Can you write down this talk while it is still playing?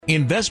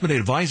Investment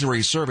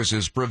advisory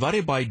services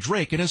provided by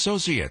Drake &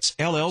 Associates,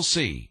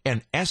 LLC,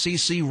 an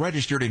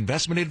SEC-registered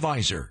investment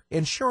advisor.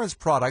 Insurance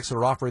products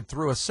are offered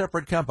through a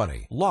separate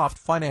company, Loft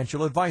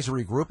Financial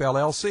Advisory Group,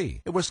 LLC,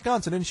 a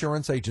Wisconsin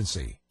insurance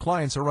agency.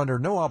 Clients are under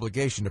no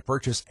obligation to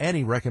purchase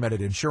any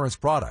recommended insurance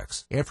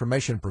products.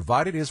 Information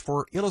provided is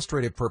for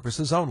illustrative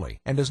purposes only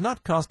and does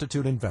not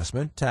constitute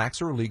investment, tax,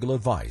 or legal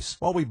advice.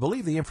 While we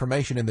believe the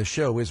information in the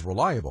show is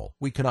reliable,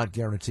 we cannot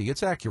guarantee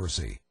its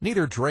accuracy.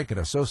 Neither Drake &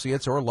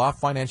 Associates or Loft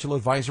Financial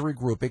Advisory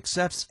Group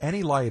accepts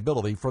any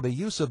liability for the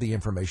use of the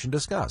information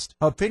discussed.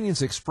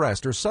 Opinions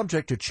expressed are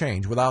subject to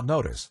change without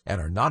notice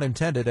and are not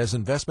intended as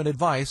investment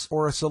advice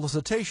or a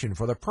solicitation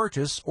for the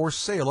purchase or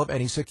sale of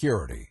any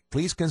security.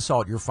 Please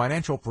consult your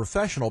financial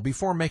professional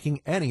before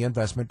making any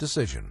investment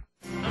decision.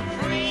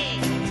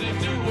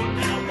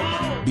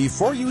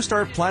 Before you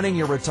start planning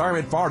your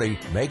retirement party,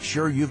 make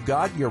sure you've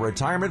got your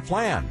retirement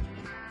plan.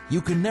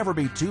 You can never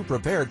be too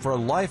prepared for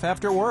life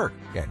after work,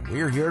 and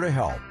we're here to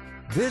help.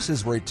 This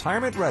is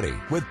Retirement Ready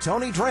with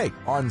Tony Drake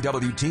on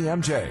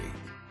WTMJ.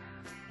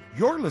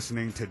 You're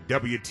listening to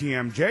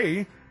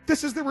WTMJ.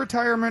 This is the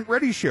Retirement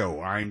Ready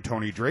Show. I'm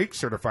Tony Drake,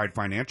 certified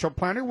financial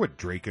planner with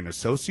Drake &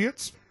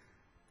 Associates.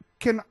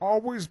 Can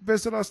always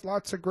visit us.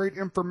 Lots of great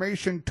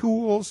information,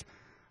 tools,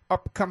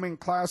 upcoming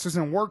classes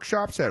and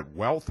workshops at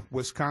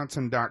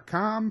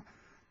wealthwisconsin.com.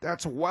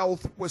 That's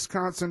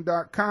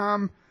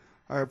wealthwisconsin.com.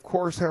 I, of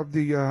course, have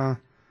the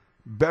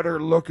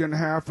better-looking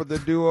half of the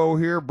duo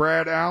here,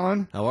 Brad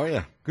Allen. How are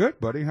you? Good,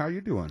 buddy. How you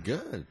doing?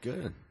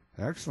 Good.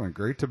 Excellent.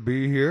 Great to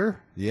be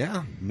here.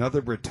 Yeah. Another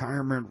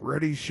Retirement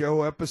Ready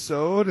Show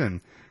episode,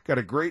 and got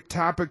a great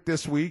topic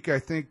this week. I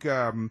think,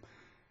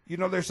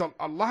 there's a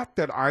lot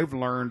that I've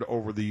learned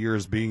over the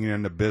years being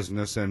in the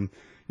business, and,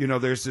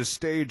 there's this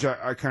stage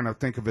I kind of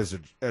think of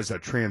as a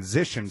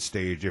transition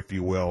stage, if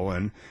you will,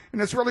 and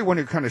it's really when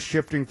you're kind of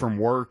shifting from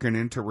work and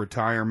into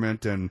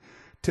retirement. And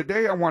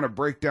today I want to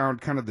break down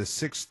kind of the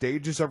 6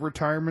 stages of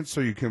retirement so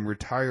you can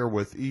retire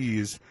with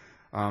ease.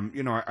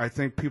 I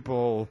think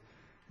people,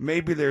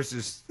 maybe there's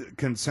this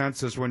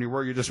consensus when you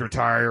work, you just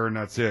retire and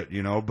that's it,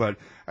 but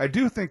I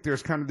do think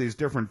there's kind of these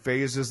different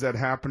phases that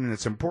happen, and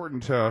it's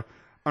important to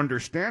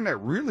understand that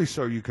really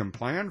so you can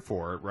plan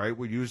for it, right?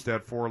 We use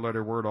that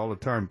 4-letter word all the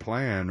time,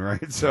 plan,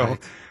 right? So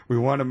we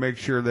want to make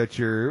sure that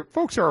your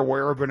folks are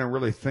aware of it and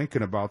really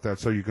thinking about that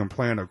so you can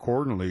plan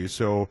accordingly.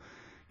 So,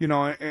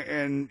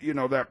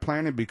 that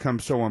planning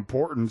becomes so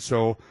important.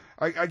 So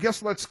I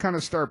guess let's kind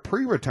of start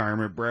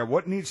pre-retirement, Brad.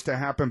 What needs to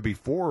happen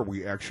before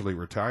we actually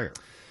retire?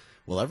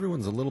 Well,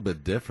 everyone's a little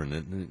bit different.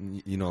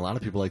 And, a lot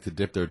of people like to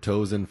dip their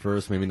toes in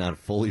first, maybe not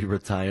fully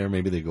retire,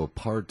 maybe they go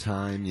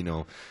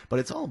part-time, but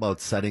it's all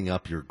about setting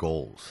up your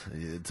goals.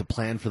 To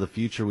plan for the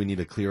future, we need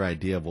a clear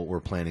idea of what we're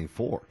planning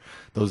for.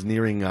 Those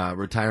nearing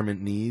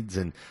retirement needs,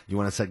 and you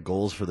want to set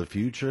goals for the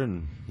future,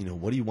 and,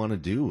 what do you want to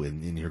do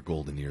in your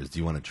golden years? Do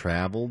you want to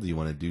travel? Do you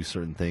want to do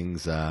certain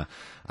things?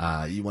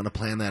 You want to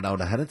plan that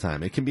out ahead of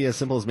time. It can be as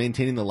simple as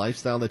maintaining the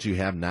lifestyle that you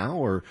have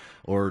now,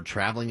 or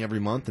traveling every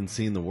month and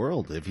seeing the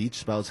world. If each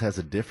spouse has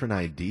a different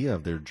idea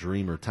of their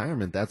dream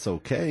retirement, that's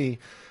okay.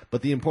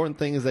 But the important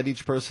thing is that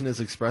each person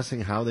is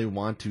expressing how they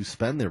want to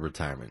spend their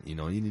retirement. You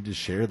need to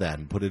share that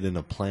and put it in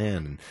a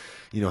plan.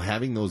 And,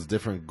 having those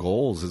different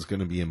goals is going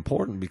to be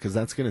important because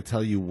that's going to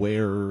tell you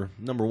where,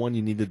 number one,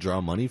 you need to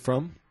draw money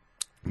from.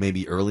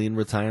 Maybe early in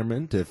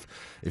retirement, if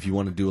you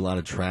want to do a lot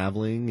of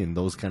traveling and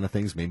those kind of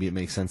things, maybe it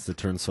makes sense to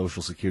turn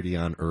Social Security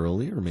on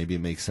early, or maybe it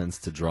makes sense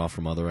to draw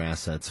from other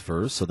assets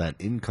first. So that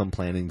income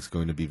planning is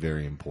going to be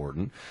very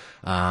important.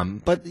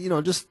 But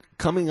just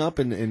coming up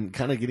and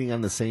kind of getting on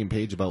the same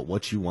page about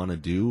what you want to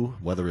do,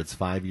 whether it's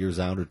 5 years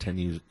out or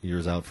 10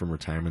 years out from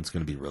retirement, is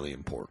going to be really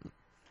important.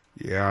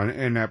 Yeah,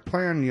 and that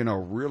plan,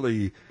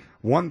 really.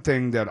 One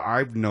thing that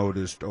I've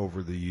noticed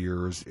over the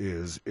years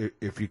is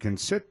if you can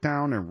sit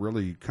down and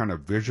really kind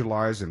of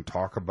visualize and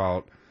talk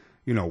about,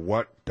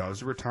 what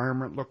does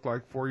retirement look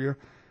like for you?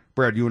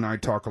 Brad, you and I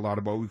talk a lot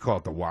about, we call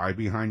it the why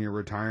behind your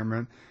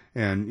retirement.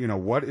 And,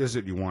 what is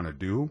it you want to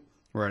do?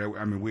 Right?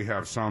 I mean, we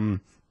have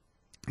some,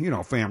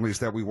 families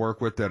that we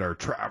work with that are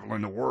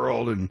traveling the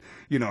world. And,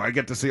 I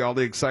get to see all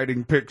the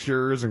exciting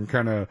pictures and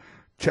kind of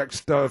check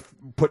stuff,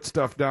 put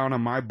stuff down on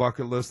my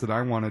bucket list that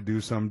I want to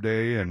do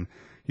someday. And,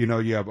 you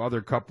have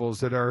other couples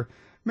that are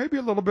maybe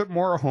a little bit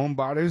more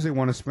homebodies. They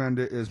want to spend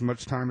as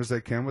much time as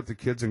they can with the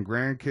kids and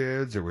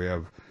grandkids. Or we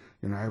have,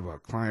 I have a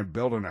client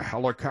building a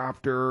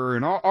helicopter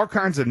and all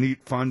kinds of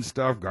neat, fun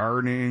stuff,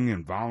 gardening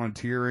and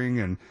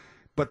volunteering.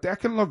 But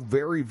that can look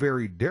very,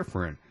 very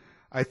different.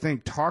 I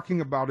think talking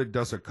about it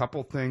does a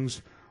couple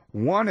things.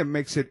 One, it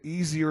makes it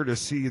easier to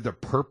see the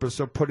purpose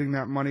of putting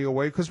that money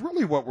away, because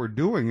really what we're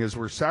doing is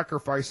we're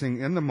sacrificing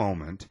in the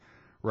moment,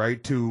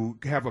 right, to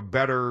have a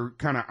better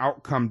kind of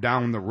outcome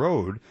down the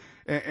road.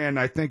 And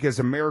I think as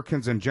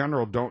Americans in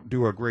general don't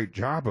do a great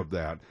job of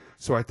that.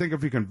 So I think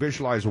if you can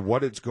visualize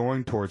what it's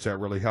going towards, that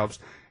really helps.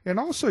 And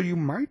also you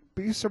might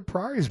be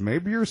surprised.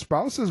 Maybe your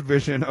spouse's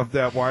vision of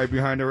that why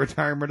behind a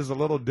retirement is a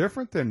little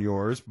different than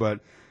yours, but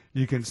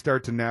you can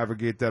start to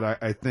navigate that.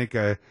 I think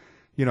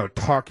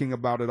talking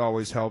about it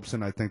always helps,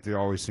 and I think there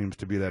always seems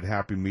to be that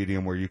happy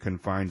medium where you can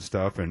find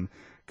stuff and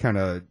kind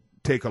of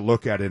take a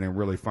look at it and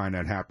really find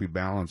that happy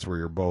balance where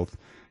you're both,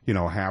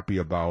 happy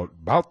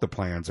about the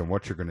plans and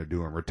what you're going to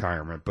do in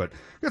retirement. But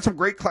got some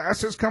great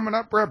classes coming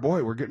up, Brad.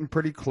 Boy, we're getting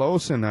pretty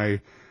close, and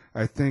I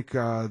think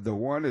the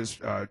one is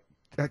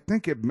I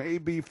think it may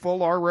be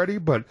full already,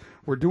 but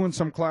we're doing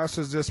some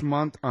classes this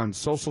month on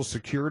Social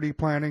Security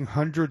planning,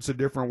 hundreds of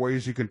different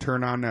ways you can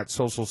turn on that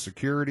Social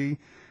Security,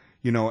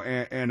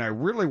 and I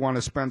really want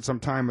to spend some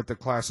time at the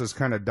classes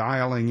kind of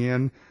dialing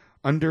in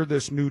under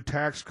this new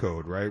tax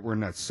code, right? We're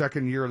in that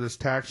second year of this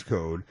tax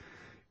code.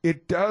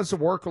 It does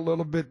work a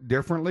little bit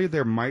differently.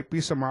 There might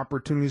be some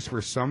opportunities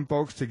for some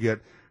folks to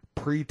get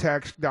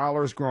pre-tax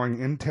dollars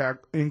growing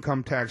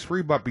income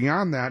tax-free, but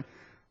beyond that,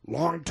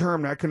 long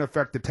term, that can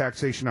affect the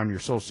taxation on your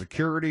Social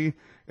Security.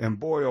 And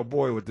boy, oh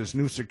boy, with this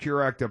new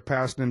Secure Act that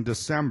passed in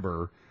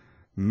December,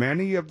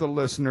 many of the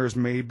listeners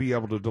may be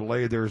able to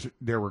delay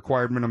their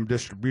required minimum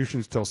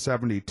distributions till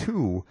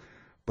 72,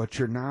 but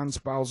your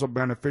non-spousal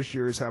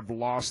beneficiaries have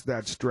lost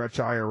that stretch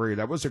IRA.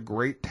 That was a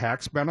great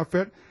tax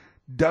benefit.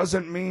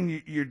 Doesn't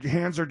mean your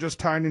hands are just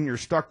tied and you're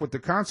stuck with the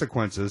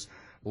consequences.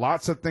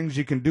 Lots of things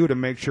you can do to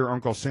make sure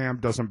Uncle Sam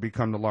doesn't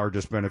become the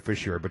largest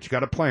beneficiary, but you got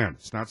to plan.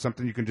 It's not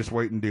something you can just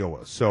wait and deal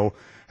with. So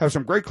have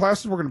some great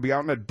classes. We're going to be out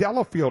in the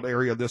Delafield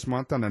area this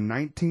month on the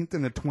 19th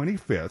and the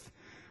 25th.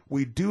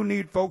 We do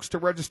need folks to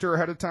register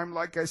ahead of time.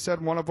 Like I said,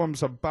 one of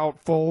them's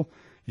about full.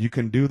 You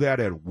can do that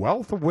at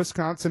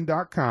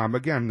wealthofwisconsin.com.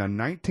 Again, the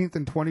 19th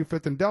and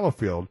 25th in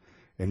Delafield,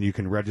 and you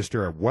can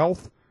register at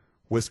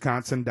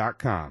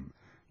wealthwisconsin.com.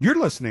 You're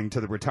listening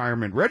to the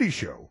Retirement Ready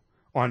Show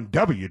on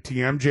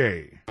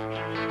WTMJ.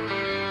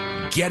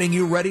 Getting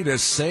you ready to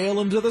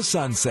sail into the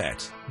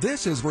sunset.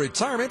 This is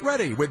Retirement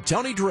Ready with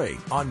Tony Drake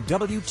on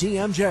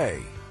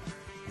WTMJ.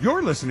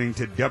 You're listening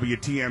to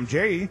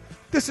WTMJ.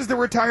 This is the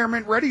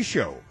Retirement Ready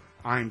Show.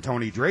 I'm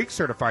Tony Drake,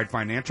 certified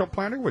financial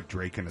planner with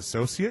Drake &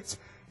 Associates.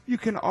 You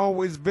can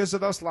always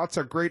visit us. Lots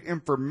of great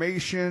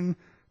information,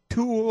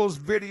 tools,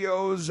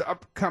 videos,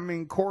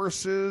 upcoming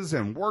courses,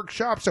 and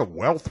workshops at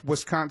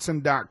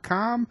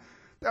wealthwisconsin.com.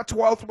 That's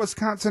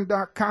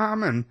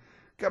wealthwisconsin.com. And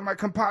got my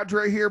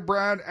compadre here,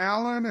 Brad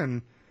Allen.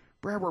 And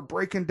Brad, we're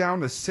breaking down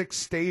the 6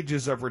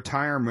 stages of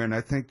retirement.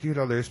 I think,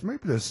 there's maybe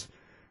this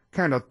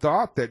kind of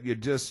thought that you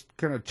just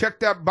kind of check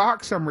that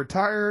box, I'm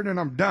retired and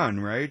I'm done,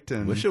 right?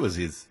 And wish it was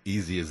as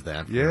easy as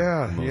that. For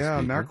most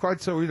people. Not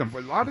quite so easy.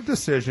 But a lot of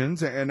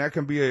decisions, and that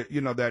can be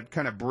that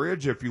kind of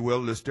bridge, if you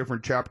will, this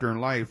different chapter in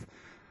life.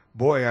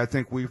 Boy, I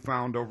think we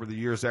found over the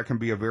years that can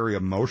be a very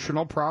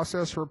emotional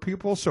process for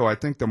people. So I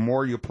think the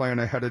more you plan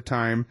ahead of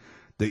time,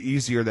 the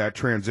easier that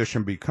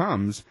transition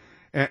becomes.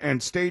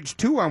 And stage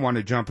 2 I want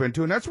to jump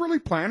into, and that's really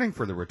planning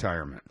for the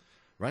retirement.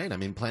 Right. I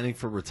mean, planning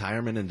for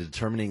retirement and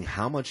determining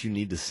how much you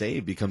need to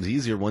save becomes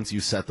easier once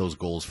you set those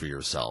goals for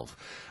yourself.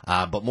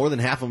 But more than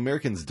half of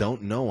Americans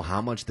don't know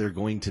how much they're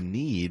going to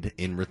need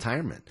in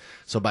retirement.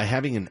 So by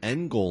having an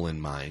end goal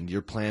in mind,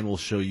 your plan will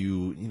show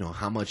you,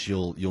 how much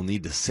you'll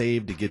need to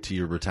save to get to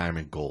your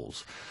retirement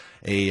goals.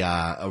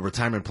 A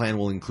retirement plan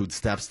will include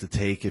steps to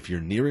take if you're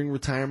nearing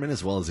retirement,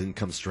 as well as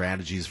income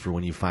strategies for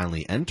when you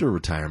finally enter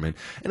retirement.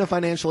 And a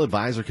financial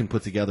advisor can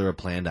put together a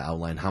plan to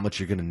outline how much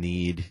you're going to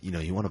need.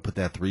 You want to put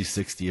that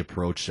 360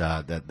 approach,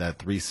 that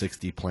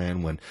 360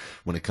 plan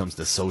when it comes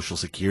to Social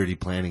Security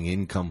planning,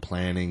 income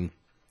planning.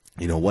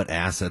 What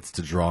assets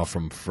to draw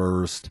from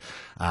first,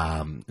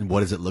 and what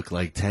does it look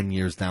like 10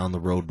 years down the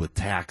road with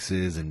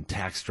taxes and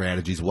tax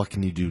strategies? What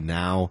can you do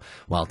now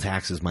while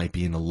taxes might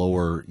be in a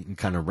lower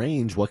kind of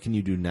range? What can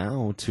you do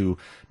now to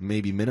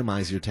maybe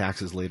minimize your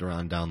taxes later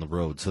on down the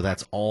road? So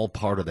that's all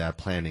part of that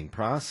planning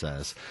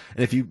process.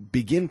 And if you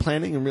begin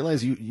planning and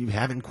realize you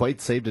haven't quite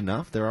saved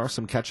enough, there are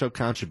some catch-up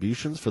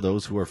contributions for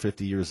those who are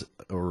 50 years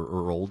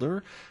or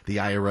older. The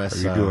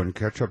IRS... Are you doing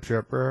catch-up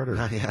yet, Brad? Or?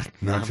 Not yet.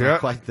 Not yet? Not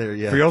quite there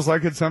yet. Feels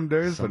like it some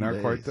days, but not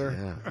days, quite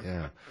there.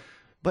 Yeah.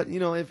 But,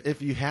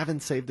 if you haven't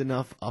saved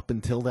enough up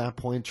until that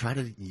point, try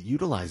to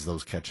utilize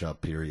those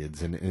catch-up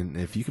periods. And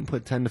if you can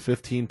put 10 to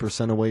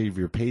 15% away of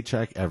your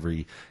paycheck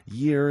every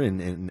year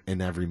and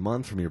every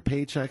month from your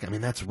paycheck,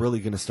 that's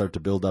really going to start to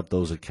build up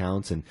those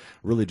accounts and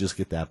really just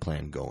get that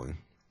plan going.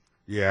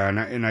 Yeah,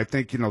 and I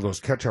think, those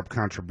catch-up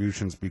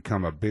contributions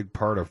become a big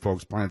part of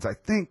folks' plans. I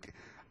think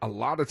a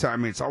lot of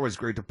time, it's always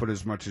great to put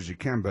as much as you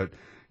can, but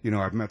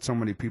I've met so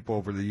many people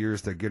over the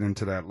years that get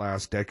into that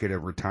last decade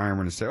of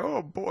retirement and say,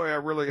 oh, boy, I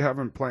really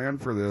haven't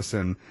planned for this.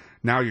 And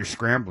now you're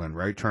scrambling,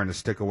 right, trying to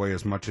stick away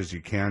as much as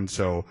you can.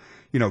 So,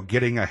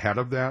 getting ahead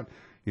of that,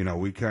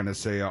 we kind of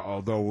say,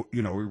 although,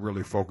 we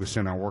really focus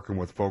in on working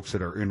with folks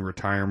that are in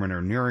retirement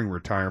or nearing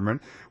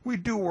retirement, we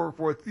do work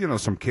with,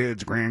 some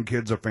kids,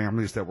 grandkids of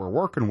families that we're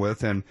working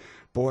with. And,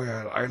 boy,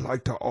 I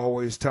like to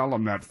always tell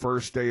them that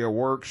first day of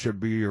work should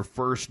be your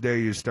first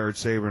day you start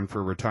saving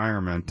for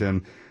retirement.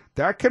 And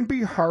that can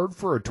be hard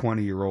for a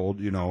 20-year-old,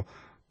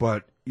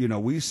 but,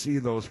 we see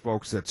those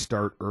folks that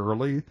start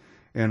early,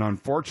 and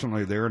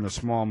unfortunately they're in a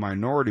small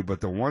minority,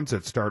 but the ones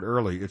that start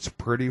early, it's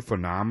pretty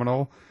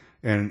phenomenal.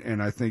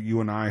 And I think you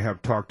and I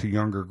have talked to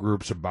younger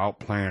groups about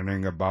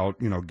planning, about,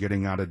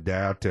 getting out of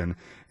debt and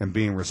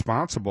being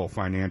responsible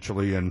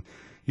financially. And,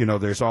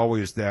 there's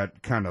always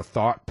that kind of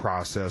thought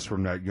process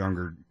from that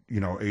younger,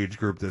 age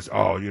group that's,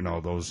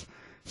 those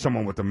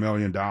someone with $1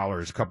 million,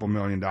 couple $1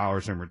 million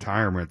in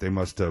retirement, they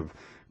must have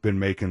been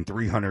making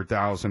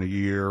 $300,000 a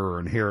year or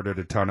inherited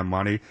a ton of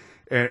money.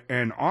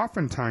 And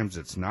oftentimes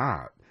it's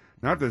not.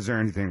 Not that there's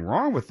anything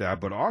wrong with that,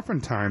 but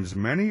oftentimes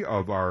many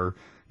of our,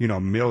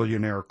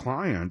 millionaire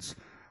clients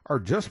are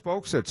just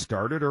folks that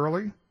started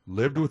early,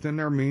 lived within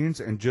their means,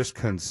 and just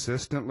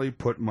consistently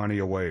put money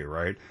away,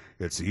 right?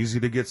 It's easy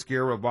to get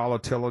scared with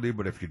volatility,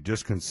 but if you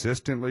just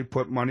consistently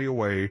put money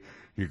away,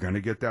 you're going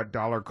to get that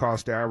dollar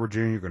cost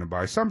averaging. You're going to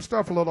buy some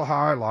stuff a little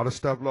high, a lot of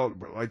stuff low,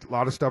 like a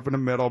lot of stuff in the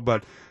middle,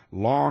 but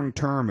long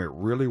term it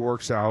really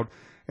works out.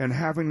 And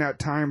having that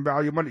time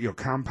value money,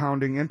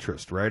 compounding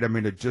interest, right? I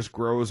mean, it just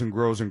grows and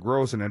grows and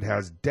grows, and it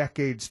has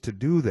decades to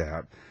do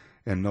that.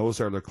 And those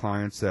are the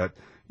clients that,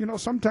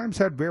 sometimes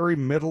had very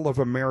middle of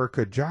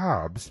America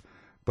jobs,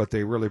 but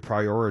they really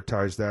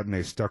prioritized that and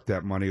they stuck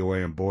that money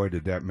away. And boy,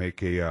 did that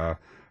make a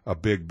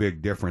big,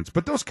 big difference.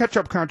 But those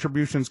catch-up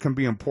contributions can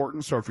be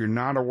important. So if you're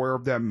not aware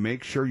of that,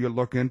 make sure you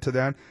look into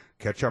that.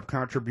 Catch-up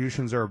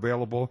contributions are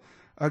available,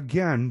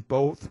 again,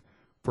 both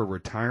for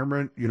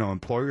retirement,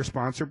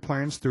 employer-sponsored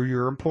plans through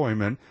your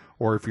employment,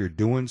 or if you're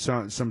doing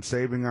some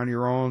saving on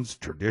your own,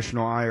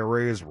 traditional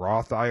IRAs,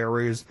 Roth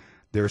IRAs,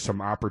 there's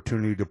some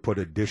opportunity to put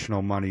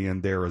additional money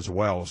in there as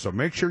well. So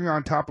make sure you're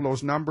on top of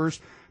those numbers.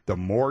 The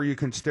more you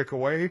can stick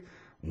away,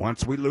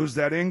 once we lose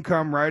that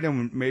income, right,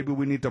 and maybe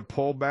we need to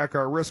pull back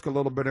our risk a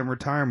little bit in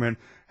retirement,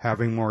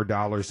 having more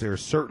dollars there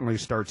certainly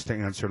starts to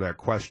answer that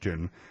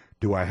question.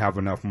 Do I have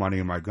enough money?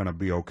 Am I going to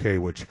be okay?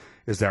 Which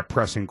is that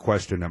pressing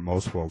question that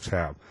most folks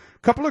have. A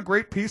couple of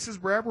great pieces,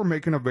 Brad, we're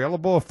making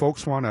available. If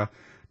folks want to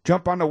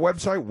jump on the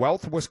website,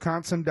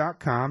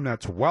 wealthwisconsin.com.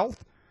 That's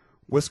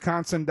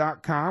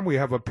wealthwisconsin.com. We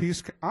have a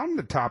piece on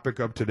the topic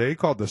of today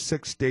called The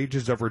 6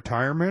 Stages of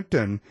Retirement,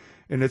 and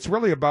it's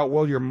really about,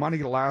 will your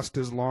money last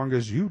as long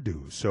as you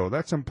do? So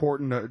that's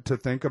important to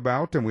think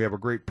about, and we have a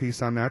great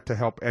piece on that to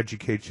help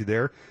educate you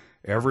there.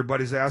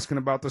 Everybody's asking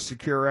about the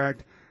Secure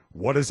Act.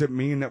 What does it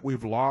mean that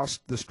we've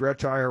lost the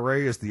stretch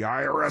IRA? Is the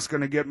IRS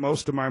going to get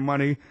most of my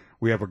money?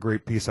 We have a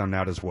great piece on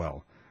that as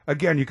well.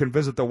 Again, you can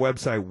visit the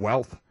website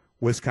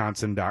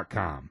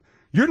wealthwisconsin.com.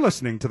 You're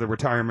listening to the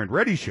Retirement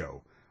Ready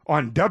Show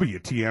on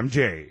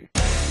WTMJ.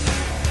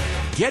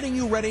 Getting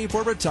you ready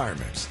for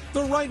retirement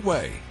the right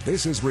way.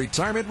 This is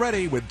Retirement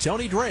Ready with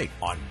Tony Drake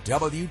on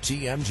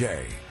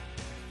WTMJ.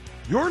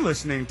 You're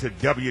listening to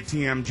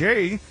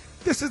WTMJ.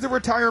 This is the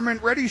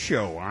Retirement Ready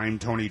Show. I'm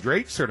Tony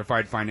Drake,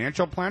 certified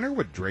financial planner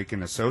with Drake &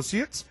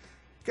 Associates.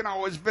 You can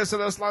always visit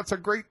us. Lots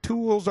of great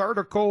tools,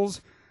 articles,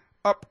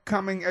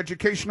 upcoming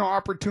educational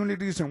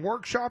opportunities, and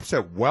workshops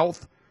at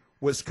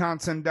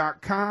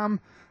wealthwisconsin.com.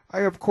 I,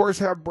 of course,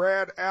 have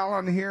Brad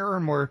Allen here,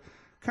 and we're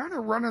kind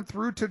of running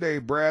through today,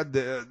 Brad,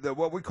 the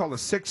what we call the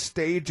 6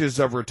 stages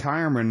of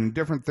retirement and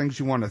different things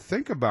you want to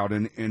think about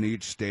in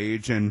each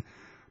stage. And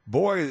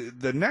boy,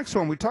 the next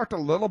one, we talked a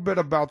little bit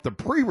about the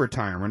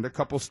pre-retirement, a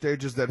couple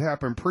stages that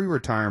happen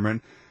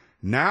pre-retirement.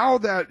 Now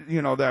that,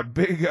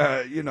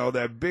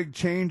 that big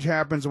change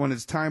happens when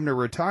it's time to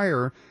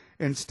retire,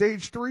 and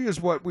stage 3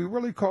 is what we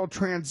really call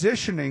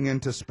transitioning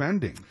into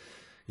spending.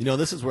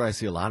 This is where I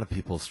see a lot of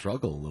people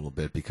struggle a little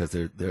bit because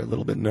they're a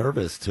little bit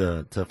nervous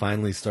to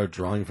finally start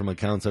drawing from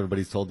accounts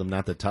everybody's told them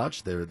not to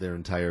touch their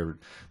entire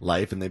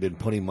life, and they've been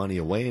putting money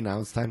away, and now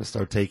it's time to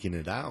start taking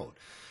it out.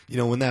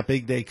 When that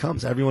big day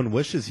comes, everyone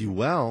wishes you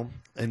well,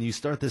 and you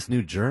start this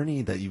new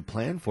journey that you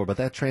plan for, but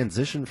that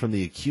transition from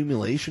the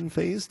accumulation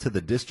phase to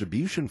the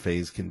distribution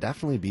phase can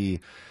definitely be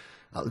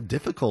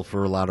difficult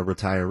for a lot of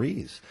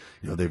retirees.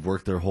 They've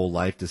worked their whole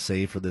life to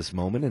save for this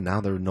moment, and now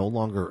they're no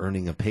longer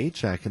earning a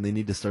paycheck, and they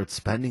need to start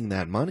spending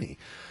that money.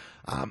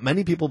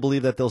 Many people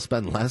believe that they'll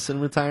spend less in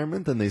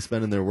retirement than they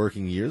spend in their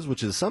working years,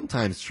 which is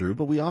sometimes true,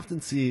 but we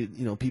often see,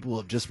 people who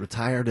have just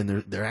retired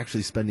and they're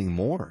actually spending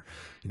more.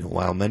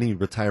 While many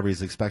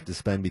retirees expect to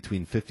spend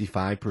between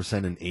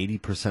 55% and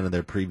 80% of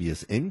their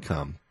previous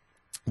income,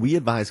 we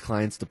advise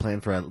clients to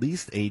plan for at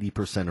least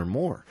 80% or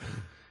more.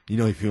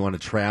 If you want to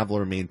travel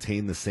or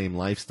maintain the same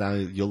lifestyle,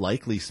 you'll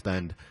likely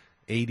spend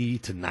 80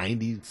 to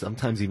 90,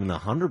 sometimes even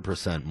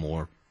 100%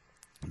 more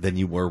than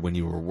you were when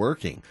you were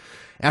working.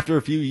 After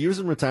a few years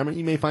in retirement,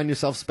 you may find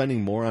yourself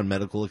spending more on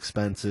medical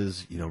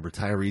expenses.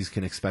 Retirees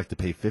can expect to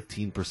pay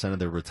 15% of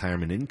their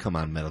retirement income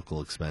on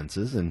medical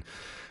expenses. And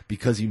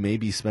because you may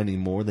be spending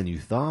more than you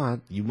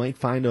thought, you might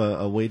find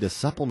a way to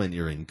supplement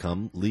your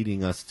income,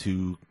 leading us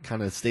to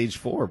kind of stage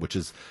 4, which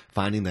is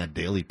finding that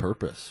daily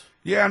purpose.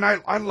 Yeah, and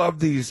I love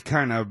these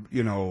kind of,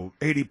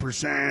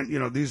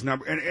 80%, these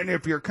numbers. And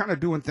if you're kind of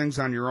doing things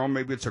on your own,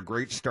 maybe it's a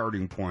great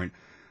starting point.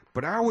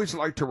 But I always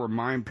like to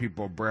remind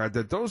people, Brad,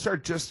 that those are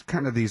just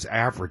kind of these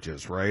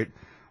averages, right?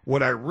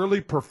 What I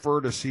really prefer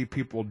to see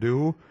people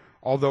do,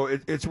 although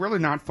it's really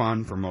not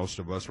fun for most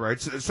of us, right?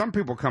 So some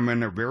people come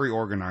in, they're very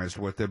organized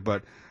with it,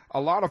 but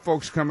a lot of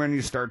folks come in,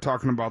 you start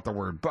talking about the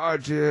word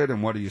budget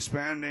and what are you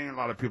spending. A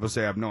lot of people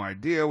say, I have no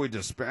idea. We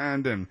just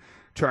spend and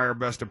try our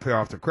best to pay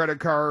off the credit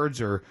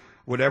cards or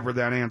whatever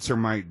that answer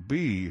might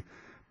be.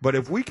 But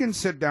if we can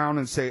sit down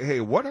and say,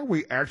 hey, what are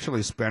we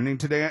actually spending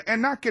today?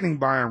 And not getting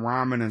by on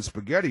ramen and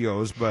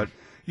SpaghettiOs, but,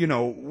 you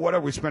know, what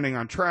are we spending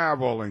on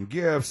travel and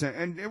gifts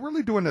and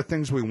really doing the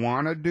things we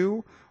want to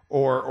do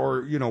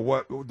or, you know,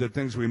 what the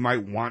things we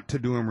might want to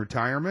do in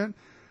retirement,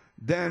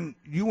 then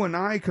you and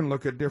I can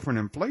look at different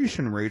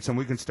inflation rates and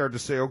we can start to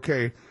say,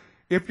 okay,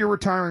 if you're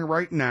retiring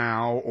right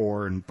now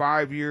or in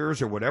 5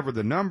 years or whatever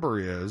the number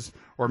is,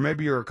 or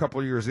maybe you're a couple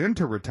of years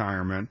into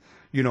retirement,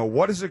 you know,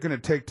 what is it going to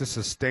take to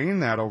sustain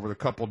that over the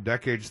couple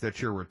decades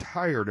that you're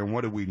retired and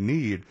what do we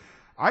need?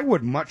 I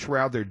would much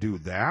rather do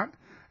that.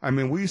 I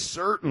mean, we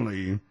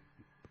certainly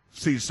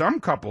see some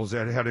couples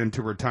that head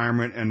into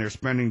retirement and their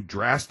spending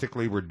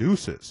drastically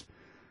reduces.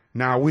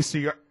 Now we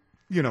see,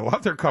 you know,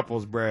 other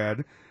couples,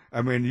 Brad,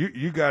 I mean,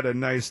 you got a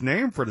nice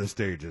name for the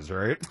stages,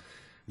 right?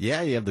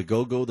 Yeah, you have the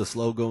go-go, the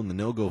slow-go, and the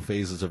no-go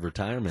phases of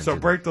retirement. So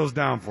break those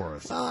down for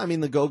us. I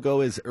mean, the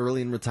go-go is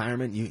early in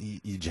retirement.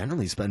 You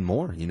generally spend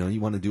more. You know, you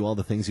want to do all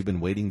the things you've been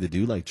waiting to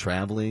do, like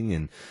traveling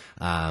and,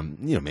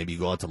 you know, maybe you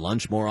go out to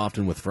lunch more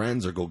often with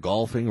friends or go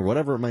golfing or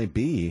whatever it might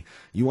be.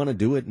 You want to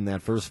do it in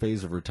that first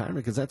phase of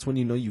retirement because that's when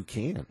you know you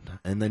can.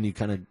 And then you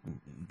kind of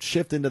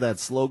shift into that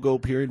slow-go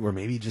period where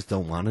maybe you just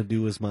don't want to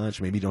do as much.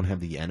 Maybe you don't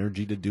have the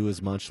energy to do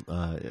as much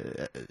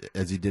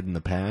as you did in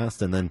the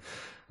past. And then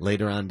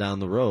later on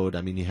down the road,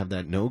 I mean, you have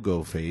that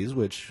no-go phase,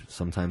 which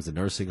sometimes the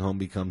nursing home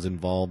becomes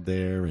involved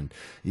there, and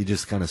you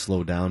just kind of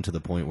slow down to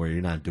the point where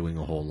you're not doing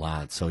a whole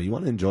lot. So you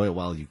want to enjoy it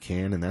while you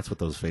can, and that's what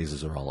those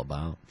phases are all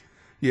about.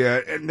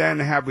 Yeah, and then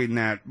having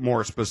that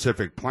more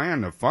specific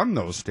plan to fund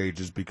those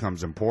stages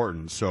becomes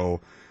important. So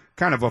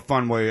kind of a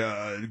fun way,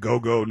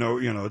 go, no,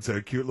 you know, it's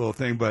a cute little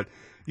thing, but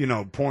you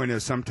know, point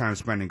is sometimes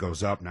spending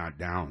goes up, not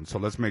down. So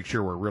let's make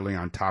sure we're really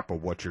on top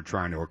of what you're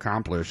trying to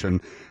accomplish. And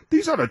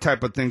these are the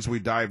type of things we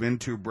dive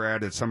into,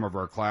 Brad, at some of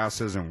our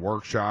classes and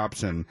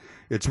workshops. And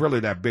it's really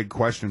that big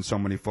question so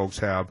many folks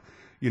have,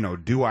 you know,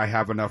 do I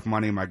have enough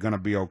money? Am I going to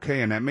be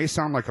okay? And that may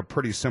sound like a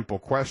pretty simple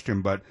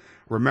question, but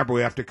remember,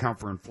 we have to account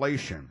for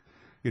inflation.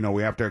 You know,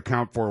 we have to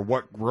account for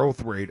what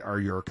growth rate are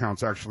your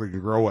accounts actually going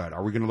to grow at.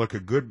 Are we going to look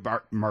at good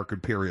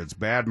market periods,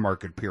 bad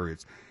market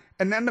periods?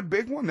 And then the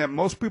big one that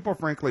most people,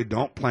 frankly,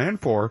 don't plan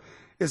for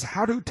is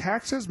how do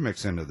taxes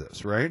mix into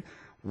this, right?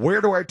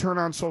 Where do I turn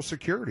on Social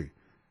Security?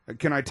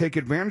 Can I take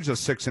advantage of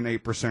 6 and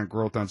 8%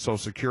 growth on Social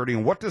Security?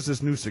 And what does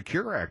this new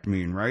Secure Act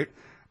mean, right?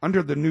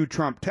 Under the new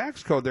Trump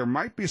tax code, there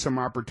might be some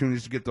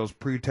opportunities to get those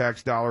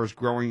pre-tax dollars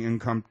growing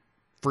income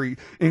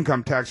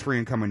tax-free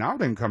and coming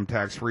out income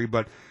tax-free,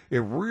 but it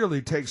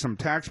really takes some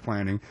tax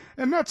planning.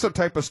 And that's the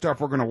type of stuff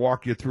we're going to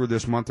walk you through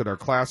this month at our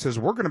classes.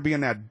 We're going to be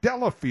in that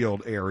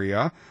Delafield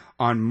area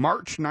on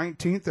March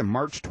 19th and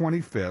March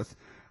 25th.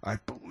 I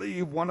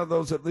believe one of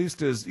those at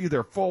least is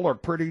either full or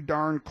pretty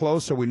darn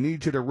close, so we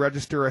need you to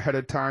register ahead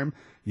of time.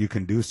 You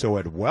can do so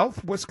at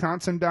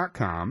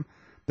wealthwisconsin.com.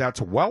 That's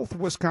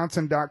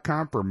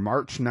wealthwisconsin.com for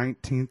March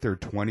 19th or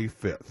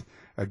 25th.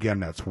 Again,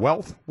 that's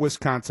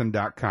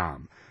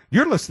wealthwisconsin.com.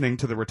 You're listening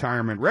to the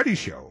Retirement Ready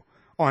Show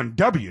on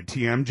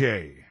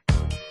WTMJ.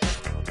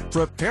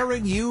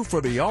 Preparing you for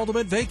the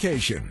ultimate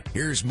vacation.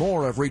 Here's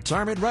more of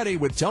Retirement Ready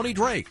with Tony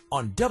Drake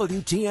on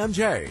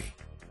WTMJ.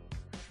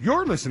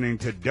 You're listening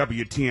to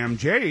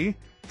WTMJ.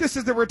 This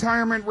is the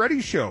Retirement Ready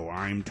Show.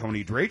 I'm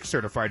Tony Drake,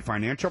 certified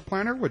financial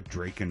planner with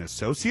Drake &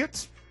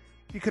 Associates.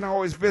 You can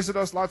always visit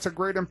us, lots of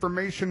great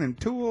information and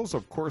tools.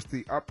 Of course,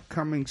 the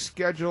upcoming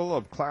schedule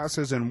of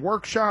classes and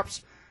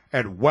workshops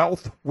at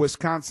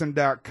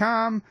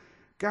wealthwisconsin.com.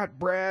 Got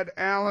Brad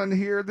Allen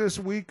here this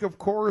week, of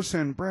course,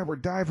 and Brad, we're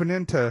diving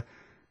into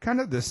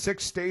kind of the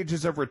 6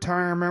 stages of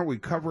retirement. We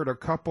covered a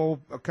couple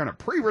of kind of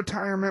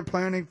pre-retirement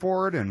planning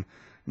for it, and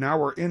now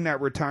we're in that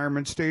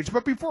retirement stage.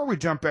 But before we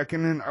jump back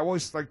in, I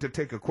always like to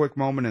take a quick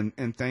moment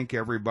and thank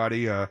everybody.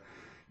 You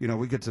know,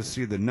 we get to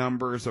see the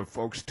numbers of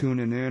folks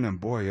tuning in, and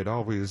boy, it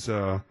always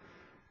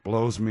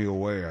blows me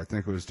away. I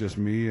think it was just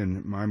me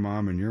and my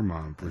mom and your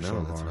mom for so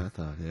long. That's what I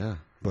thought, yeah.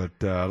 But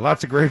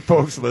lots of great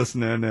folks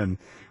listening, and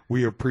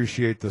we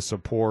appreciate the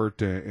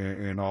support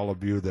and all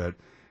of you that,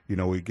 you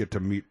know, we get to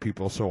meet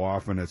people so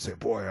often that say,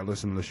 boy, I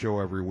listen to the show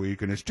every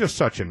week, and it's just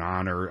such an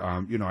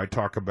honor. You know, I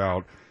talk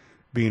about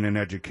being an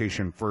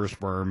education first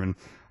firm, and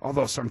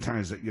although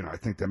sometimes, you know, I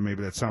think that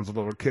maybe that sounds a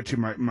little kitschy,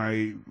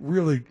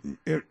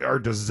 our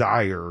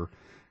desire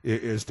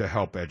is to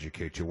help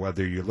educate you,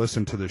 whether you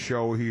listen to the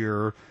show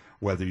here,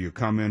 whether you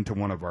come into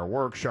one of our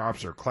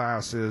workshops or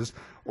classes,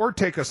 or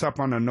take us up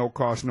on a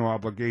no-cost,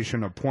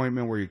 no-obligation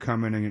appointment where you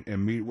come in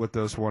and meet with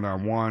us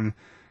one-on-one.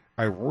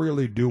 I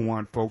really do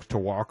want folks to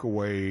walk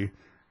away,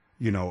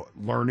 you know,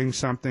 learning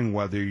something,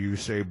 whether you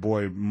say,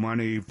 boy,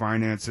 money,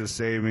 finances,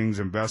 savings,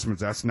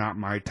 investments, that's not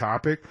my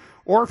topic.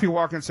 Or if you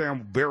walk and say,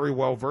 I'm very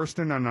well versed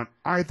in, and on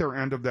either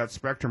end of that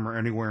spectrum or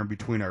anywhere in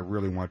between, I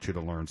really want you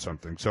to learn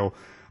something. So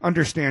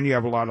understand you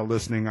have a lot of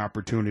listening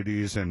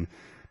opportunities, and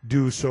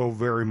do so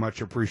very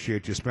much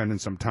appreciate you spending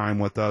some time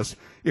with us.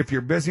 If you're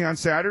busy on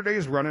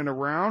Saturdays running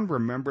around,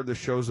 remember the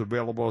show's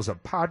available as a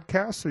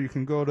podcast, so you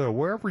can go to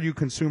wherever you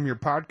consume your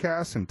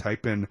podcasts and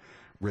type in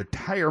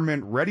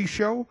Retirement Ready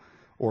Show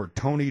or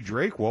Tony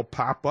Drake. Will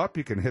pop up.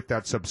 You can hit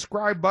that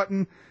subscribe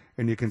button,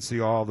 and you can see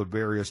all the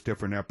various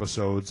different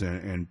episodes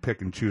and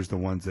pick and choose the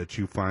ones that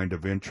you find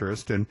of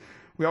interest. And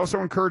we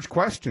also encourage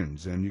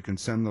questions, and you can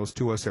send those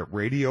to us at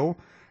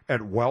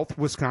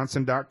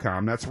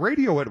radio@wealthwisconsin.com. That's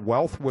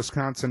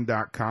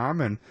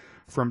radio@wealthwisconsin.com. And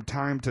from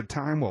time to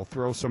time, we'll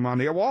throw some on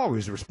the air. We'll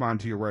always respond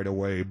to you right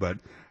away, but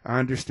I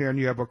understand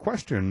you have a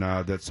question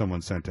that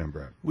someone sent in,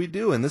 Brad. We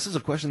do, and this is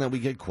a question that we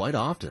get quite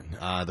often.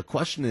 The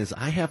question is,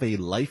 I have a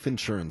life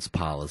insurance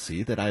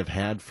policy that I've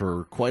had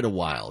for quite a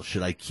while.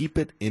 Should I keep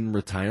it in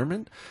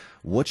retirement?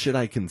 What should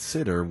I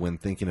consider when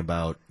thinking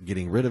about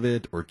getting rid of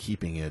it or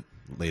keeping it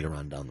later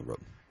on down the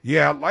road?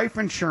 Yeah, life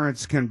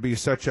insurance can be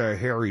such a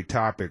hairy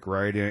topic,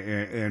 right?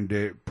 And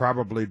it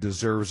probably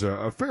deserves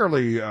a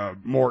fairly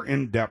more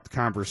in-depth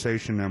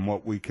conversation than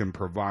what we can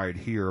provide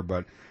here.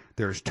 But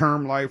there's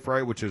term life,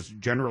 right, which is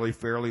generally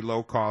fairly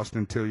low cost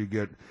until you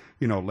get,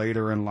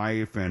 later in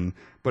life.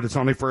 But it's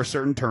only for a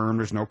certain term.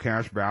 There's no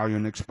cash value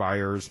and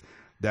expires.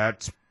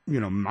 That's,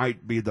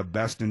 might be the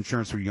best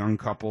insurance for young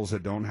couples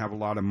that don't have a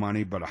lot of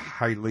money but are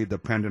highly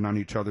dependent on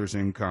each other's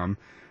income.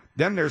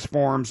 Then there's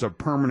forms of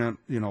permanent,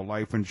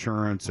 life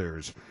insurance.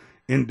 There's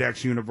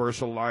index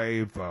universal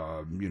life,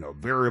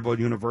 variable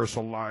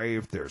universal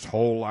life. There's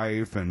whole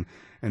life and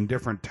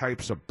different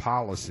types of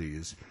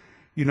policies.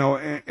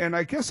 And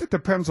I guess it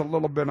depends a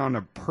little bit on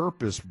the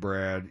purpose,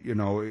 Brad.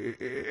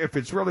 If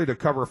it's really to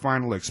cover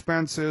final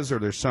expenses or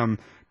there's some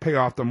pay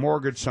off the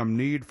mortgage, some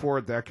need for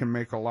it, that can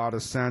make a lot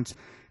of sense.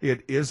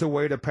 It is a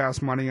way to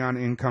pass money on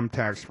income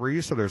tax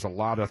free, so there's a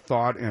lot of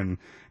thought and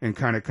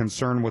kind of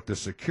concern with the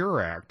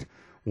Secure Act.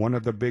 One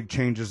of the big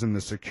changes in the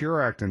Secure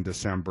Act in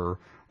December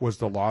was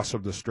the loss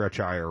of the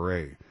stretch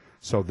IRA.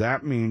 So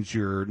that means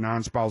your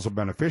non-spousal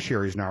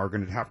beneficiaries now are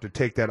going to have to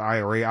take that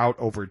IRA out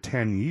over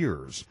 10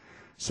 years.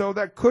 So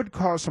that could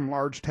cause some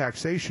large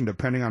taxation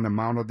depending on the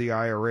amount of the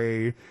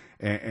IRA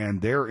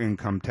and their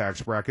income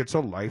tax bracket.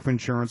 So life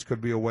insurance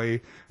could be a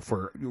way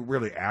for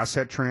really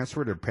asset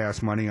transfer to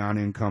pass money on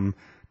income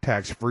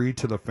tax-free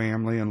to the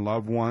family and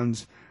loved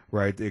ones.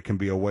 Right, it can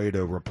be a way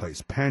to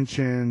replace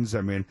pensions.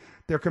 I mean,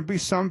 there can be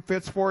some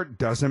fits for it.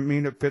 Doesn't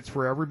mean it fits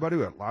for everybody.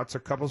 We have lots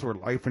of couples where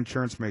life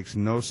insurance makes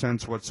no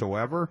sense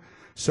whatsoever.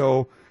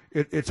 So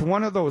it's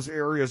one of those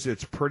areas.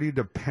 It's pretty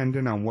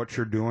dependent on what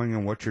you're doing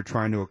and what you're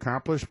trying to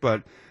accomplish.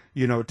 But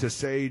to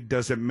say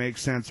does it make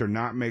sense or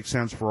not make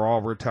sense for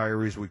all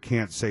retirees, we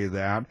can't say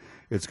that.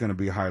 It's going to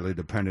be highly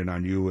dependent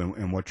on you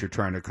and what you're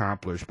trying to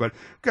accomplish. But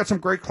we've got some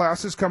great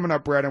classes coming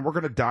up, Brad, and we're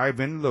going to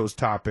dive into those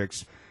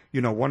topics.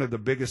 One of the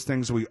biggest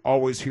things we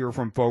always hear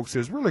from folks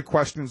is really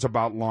questions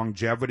about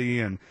longevity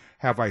and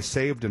have I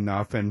saved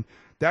enough? And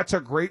that's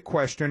a great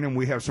question, and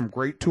we have some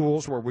great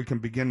tools where we can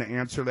begin to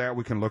answer that.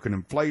 We can look at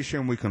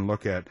inflation. We can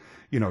look at,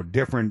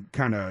 different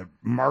kind of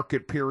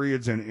market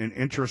periods and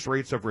interest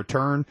rates of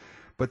return.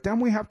 But then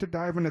we have to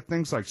dive into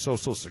things like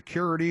Social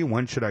Security.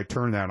 When should I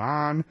turn that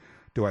on?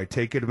 Do I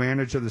take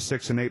advantage of the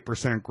 6 and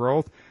 8%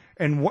 growth?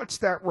 And what's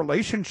that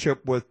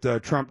relationship with the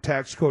Trump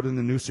tax code and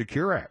the new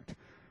Secure Act?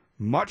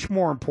 Much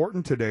more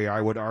important today,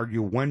 I would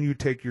argue, when you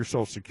take your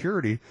Social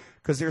Security,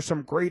 because there's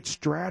some great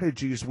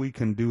strategies we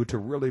can do to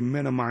really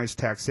minimize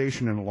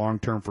taxation in the long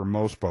term for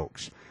most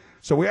folks.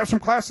 So we have some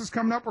classes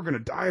coming up. We're going to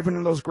dive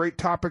into those great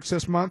topics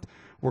this month.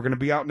 We're going to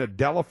be out in the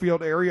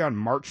Delafield area on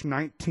March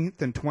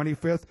 19th and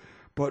 25th.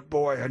 But,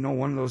 boy, I know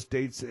one of those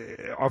dates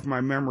off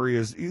my memory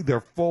is either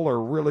full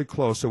or really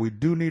close, so we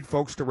do need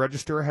folks to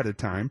register ahead of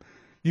time.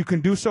 You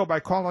can do so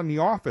by calling the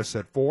office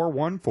at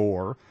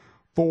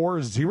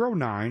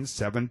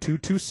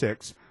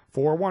 414-409-7226,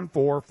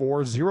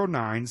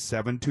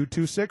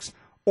 414-409-7226,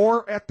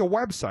 or at the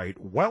website,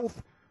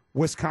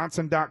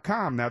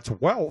 wealthwisconsin.com. That's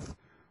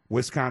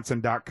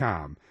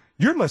wealthwisconsin.com.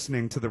 You're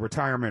listening to the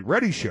Retirement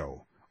Ready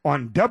Show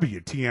on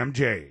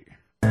WTMJ.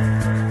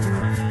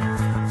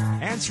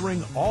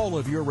 Answering all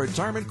of your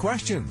retirement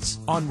questions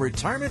on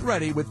Retirement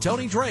Ready with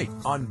Tony Drake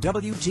on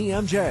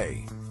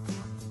WTMJ.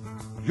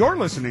 You're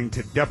listening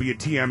to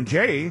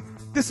WTMJ.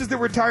 This is the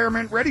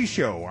Retirement Ready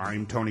Show.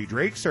 I'm Tony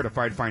Drake,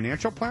 certified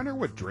financial planner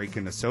with Drake &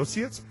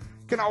 Associates.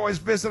 You can always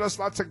visit us.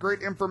 Lots of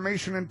great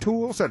information and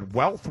tools at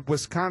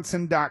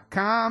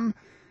wealthwisconsin.com.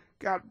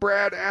 Got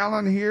Brad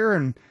Allen here.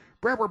 And,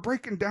 Brad, we're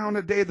breaking down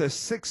today the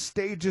 6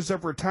 stages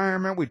of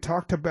retirement. We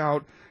talked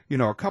about,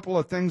 a couple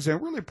of things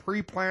and really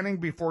pre-planning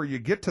before you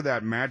get to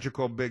that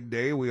magical big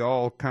day we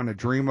all kind of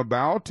dream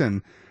about.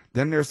 And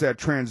then there's that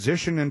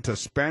transition into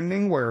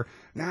spending where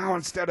now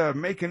instead of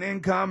making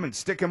income and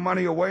sticking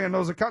money away in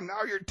those accounts,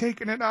 now you're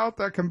taking it out.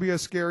 That can be a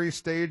scary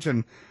stage.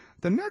 And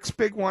the next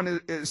big one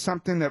is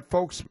something that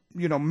folks,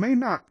 may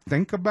not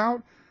think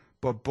about.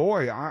 But,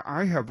 boy,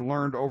 I have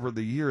learned over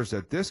the years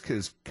that this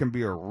can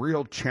be a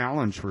real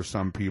challenge for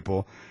some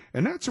people.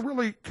 And that's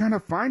really kind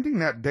of finding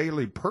that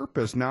daily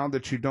purpose now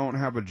that you don't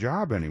have a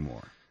job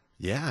anymore.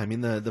 Yeah, I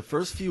mean, the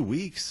first few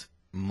weeks,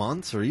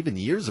 months or even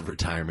years of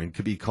retirement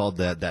could be called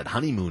that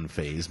honeymoon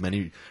phase.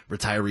 Many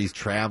retirees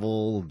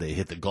travel, they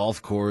hit the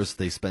golf course,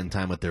 they spend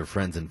time with their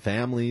friends and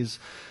families.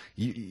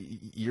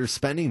 You're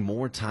spending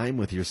more time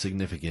with your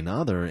significant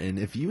other, and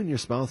if you and your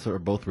spouse are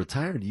both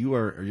retired,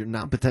 you're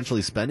not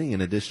potentially spending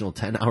an additional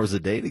 10 hours a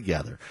day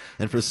together.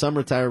 And for some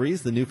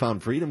retirees, the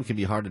newfound freedom can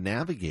be hard to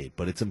navigate,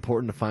 but it's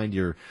important to find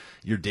your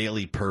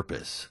daily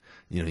purpose.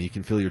 You know, you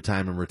can fill your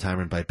time in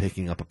retirement by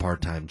picking up a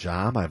part-time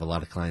job. I have a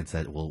lot of clients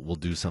that will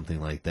do something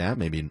like that,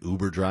 maybe an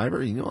Uber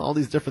driver, all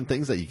these different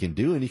things that you can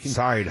do. And you can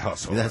side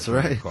hustle. That's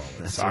right.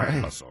 That's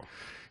side hustle.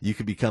 You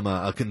could become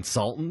a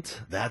consultant.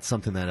 That's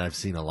something that I've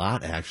seen a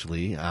lot,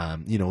 actually,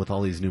 with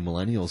all these new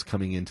millennials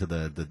coming into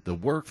the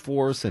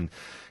workforce. And,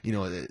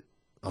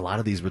 a lot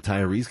of these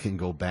retirees can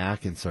go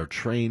back and start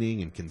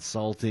training and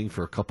consulting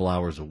for a couple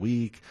hours a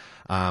week.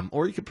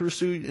 Or you could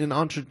pursue an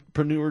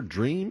entrepreneur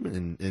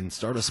dream and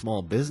start a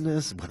small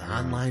business. With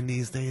online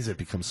these days, it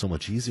becomes so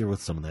much easier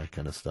with some of that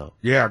kind of stuff.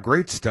 Yeah,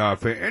 great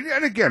stuff.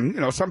 And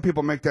again, some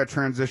people make that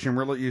transition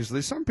really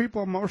easily. Some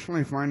people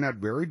emotionally find that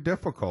very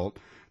difficult,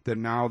 that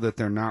now that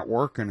they're not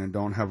working and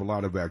don't have a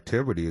lot of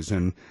activities.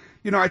 And,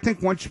 I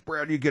think once,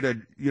 Brad, you get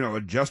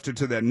adjusted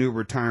to that new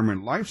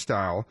retirement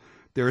lifestyle,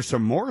 there are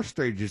some more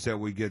stages that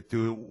we get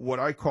through. What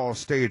I call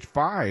stage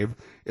 5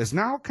 is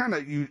now kind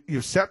of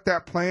you've set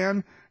that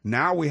plan.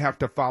 Now we have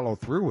to follow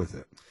through with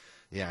it.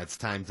 Yeah, it's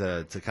time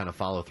to kind of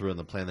follow through on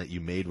the plan that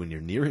you made when you're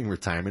nearing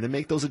retirement and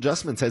make those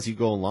adjustments as you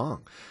go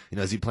along.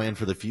 As you plan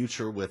for the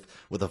future with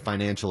a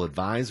financial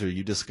advisor,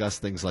 you discuss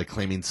things like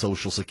claiming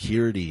Social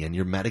Security and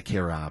your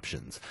Medicare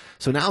options.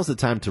 So now's the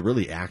time to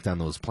really act on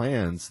those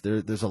plans.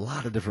 There's a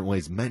lot of different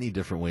ways, many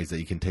different ways that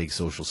you can take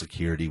Social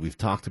Security. We've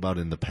talked about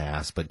it in the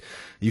past, but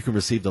you can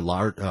receive a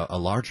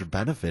larger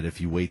benefit if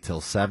you wait till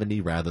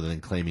 70 rather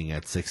than claiming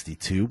at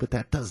 62, but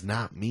that does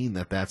not mean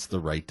that that's the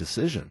right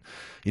decision.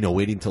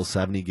 Waiting till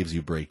 70 gives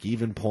you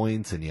break-even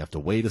points, and you have to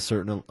wait a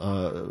certain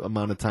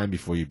amount of time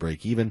before you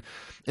break even.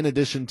 In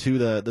addition to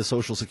the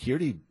Social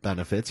Security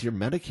benefits, your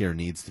Medicare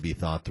needs to be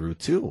thought through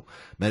too.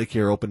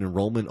 Medicare open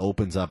enrollment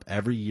opens up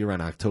every year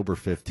on October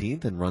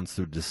 15th and runs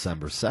through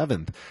December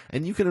 7th.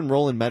 And you can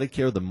enroll in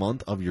Medicare the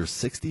month of your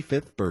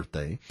 65th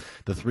birthday,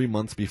 the 3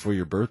 months before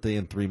your birthday,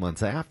 and 3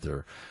 months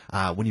after.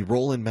 When you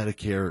roll in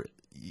Medicare,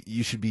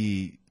 you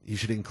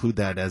should include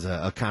that as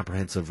a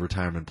comprehensive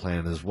retirement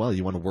plan as well.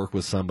 You want to work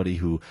with somebody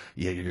who,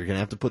 you're going to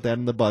have to put that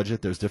in the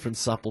budget. There's different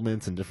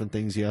supplements and different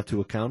things you have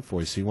to account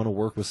for. So you want to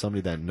work with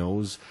somebody that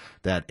knows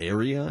that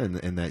area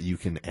and that you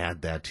can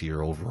add that to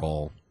your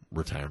overall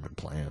retirement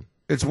plan.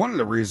 It's one of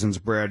the reasons,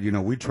 Brad,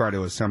 we try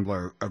to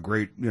assemble a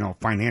great,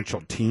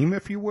 financial team,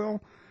 if you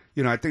will.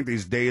 I think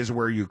these days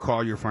where you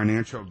call your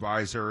financial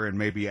advisor and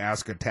maybe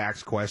ask a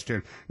tax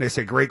question, they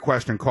say, great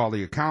question, call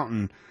the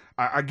accountant.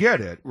 I get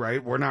it,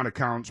 right? We're not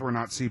accountants, we're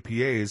not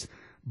CPAs,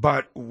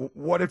 but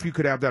what if you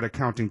could have that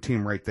accounting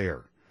team right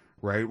there,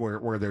 right?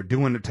 Where they're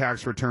doing the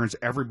tax returns,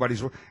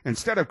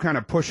 instead of kind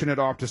of pushing it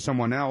off to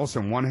someone else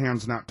and one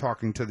hand's not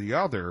talking to the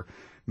other,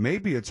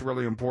 maybe it's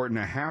really important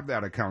to have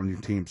that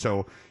accounting team.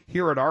 So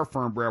here at our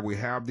firm, Brad, we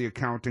have the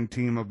accounting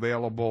team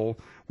available.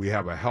 We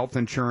have a health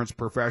insurance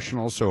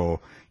professional. So,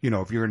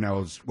 if you're in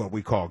those what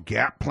we call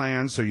gap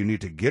plans, so you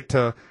need to get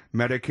to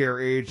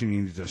Medicare age and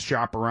you need to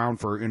shop around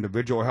for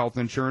individual health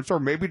insurance,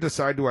 or maybe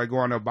decide, do I go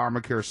on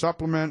Obamacare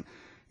supplement,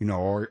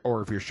 or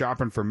if you're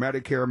shopping for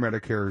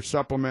Medicare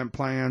supplement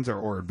plans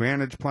or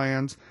Advantage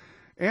plans,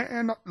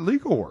 and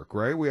legal work,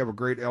 right? We have a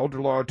great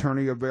elder law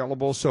attorney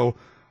available. So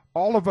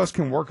all of us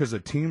can work as a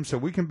team, so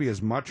we can be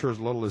as much or as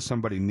little as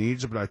somebody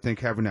needs, but I think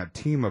having that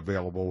team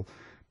available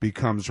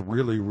becomes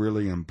really,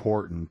 really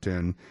important,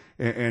 and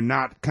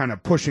not kind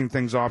of pushing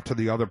things off to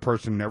the other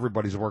person and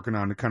everybody's working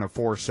on kind of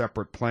 4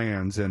 separate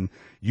plans and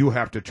you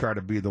have to try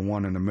to be the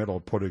one in the middle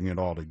putting it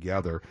all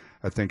together.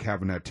 I think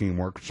having that team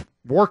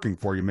working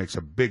for you makes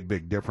a big,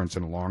 big difference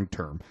in the long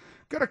term.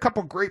 Got a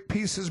couple great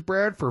pieces,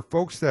 Brad, for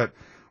folks that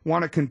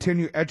want to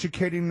continue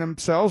educating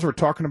themselves. We're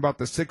talking about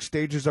the 6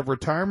 stages of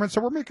retirement.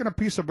 So we're making a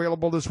piece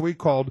available this week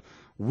called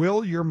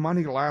Will Your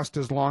Money Last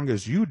as Long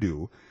as You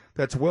Do?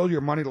 That's Will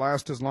Your Money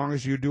Last as Long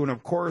as You Do? And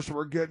of course,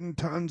 we're getting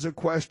tons of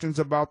questions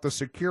about the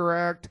Secure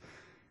Act.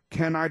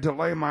 Can I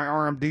delay my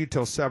RMD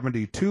till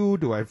 72?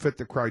 Do I fit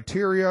the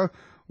criteria?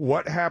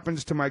 What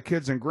happens to my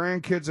kids and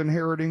grandkids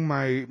inheriting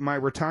my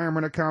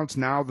retirement accounts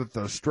now that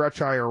the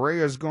stretch IRA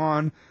is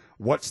gone?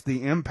 What's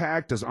the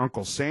impact? Does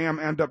Uncle Sam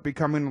end up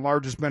becoming the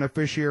largest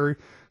beneficiary?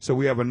 So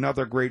we have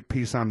another great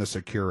piece on the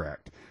Secure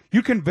Act.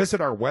 You can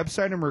visit our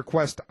website and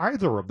request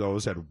either of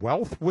those at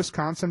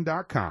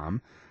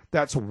wealthwisconsin.com.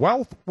 That's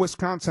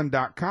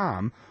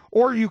wealthwisconsin.com.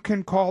 Or you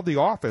can call the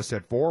office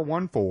at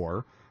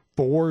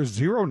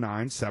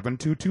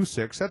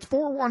 414-409-7226. That's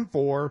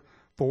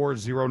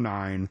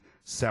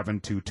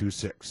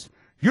 414-409-7226.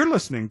 You're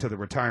listening to the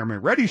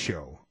Retirement Ready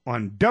Show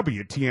on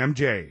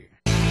WTMJ.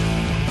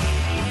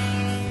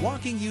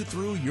 Walking you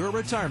through your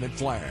retirement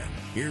plan.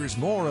 Here's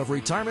more of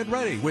Retirement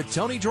Ready with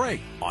Tony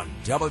Drake on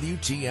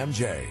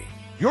WTMJ.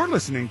 You're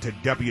listening to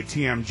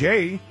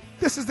WTMJ,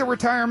 This is the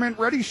Retirement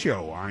Ready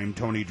Show. I'm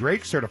Tony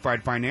Drake,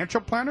 certified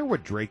financial planner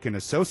with Drake and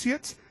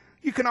Associates.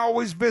 You can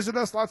always visit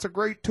us. Lots of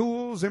great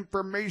tools,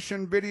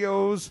 information,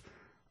 videos,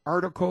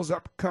 articles,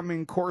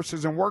 upcoming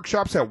courses, and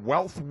workshops at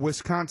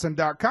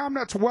wealthwisconsin.com.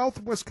 That's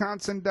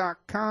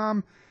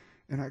wealthwisconsin.com.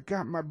 And I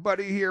got my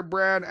buddy here,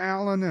 Brad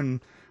Allen,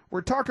 and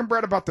we're talking,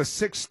 Brad, about the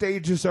 6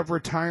 stages of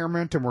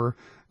retirement, and we're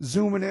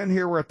zooming in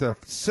here. We're at the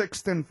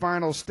 6th and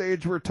final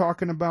stage we're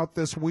talking about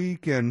this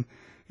week, and,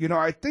 you know,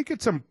 I think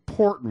it's an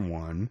important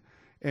one.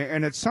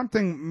 And it's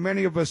something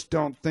many of us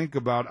don't think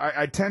about.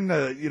 I tend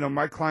to, you know,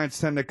 my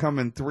clients tend to come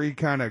in 3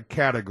 kind of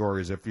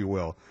categories, if you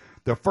will.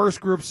 The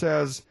first group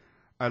says,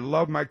 I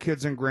love my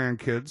kids and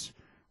grandkids.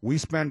 We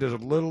spend as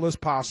little as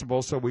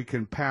possible so we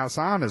can pass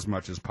on as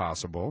much as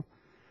possible.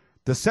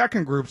 The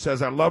second group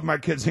says, I love my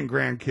kids and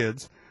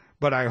grandkids,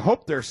 but I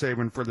hope they're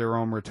saving for their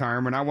own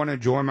retirement. I want to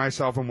enjoy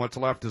myself, and what's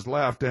left is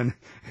left. And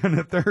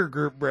the third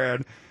group,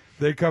 Brad,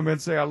 they come in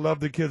and say, I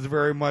love the kids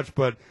very much,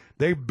 but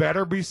they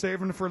better be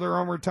saving for their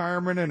own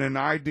retirement. In an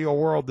ideal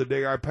world, the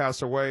day I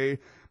pass away,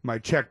 my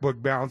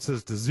checkbook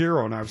balances to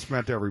 0 and I've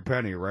spent every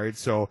penny, right?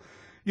 So,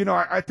 you know,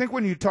 I think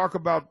when you talk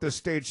about the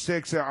stage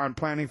 6 on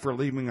planning for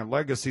leaving a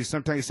legacy,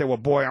 sometimes you say, well,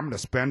 boy, I'm going to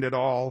spend it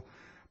all.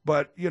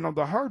 But, you know,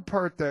 the hard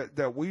part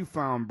that we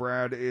found,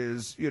 Brad,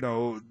 is, you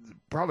know,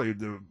 probably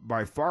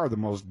by far the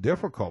most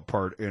difficult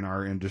part in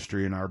our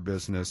industry, in our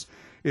business,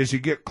 is you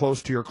get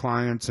close to your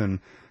clients, and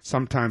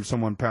sometimes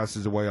someone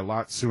passes away a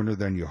lot sooner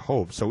than you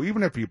hope. So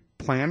even if you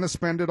plan to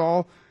spend it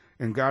all,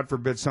 and God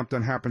forbid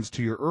something happens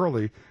to you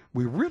early,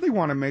 we really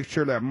want to make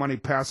sure that money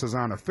passes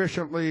on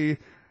efficiently,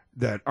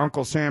 that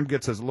Uncle Sam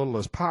gets as little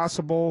as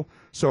possible.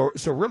 So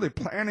really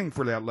planning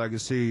for that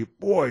legacy,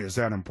 boy, is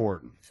that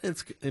important.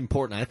 It's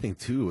important, I think,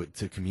 too,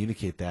 to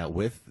communicate that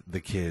with the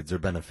kids or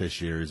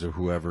beneficiaries or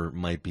whoever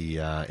might be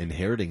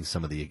inheriting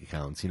some of the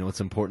accounts. You know, it's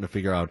important to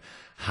figure out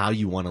how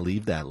you want to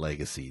leave that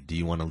legacy. Do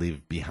you want to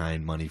leave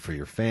behind money for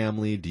your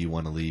family? Do you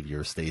want to leave your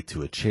estate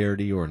to a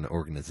charity or an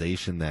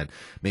organization that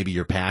maybe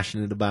you're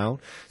passionate about?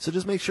 So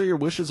just make sure your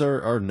wishes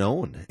are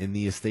known in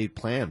the estate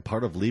plan.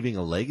 Part of leaving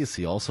a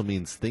legacy also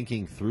means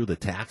thinking through the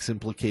tax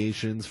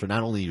implications for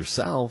not only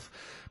yourself,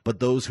 but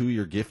those who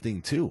you're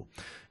gifting to.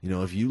 You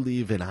know, if you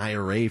leave an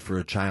IRA for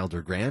a child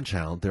or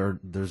grandchild,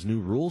 there's new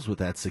rules with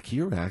that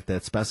Secure Act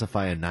that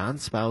specify a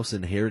non-spouse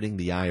inheriting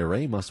the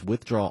IRA must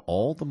withdraw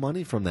all the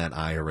money from that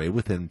IRA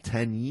within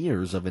 10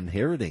 years of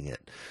inheriting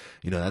it.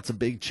 You know, that's a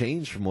big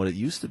change from what it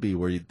used to be,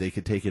 where they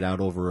could take it out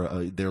over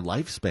their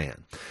lifespan.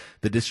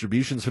 The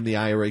distributions from the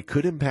IRA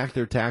could impact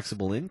their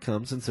taxable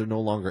income, since they're no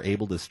longer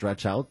able to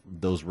stretch out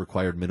those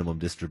required minimum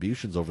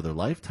distributions over their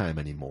lifetime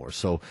anymore.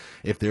 So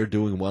if they're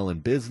doing well in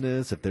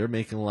business, if they're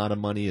making a lot of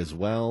money as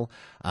well,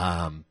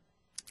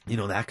 you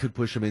know, that could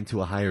push them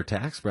into a higher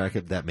tax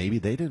bracket that maybe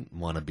they didn't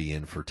want to be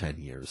in for 10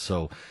 years.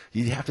 So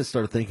you have to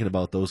start thinking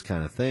about those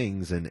kind of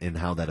things and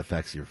how that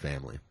affects your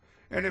family.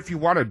 And if you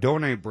want to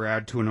donate,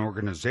 Brad, to an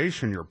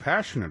organization you're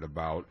passionate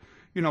about,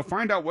 you know,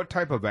 find out what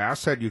type of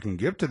asset you can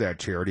give to that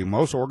charity.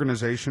 Most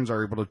organizations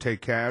are able to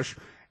take cash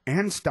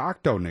and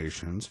stock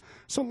donations.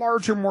 So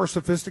larger, more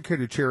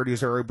sophisticated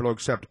charities are able to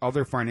accept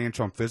other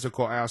financial and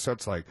physical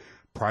assets like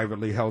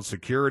privately held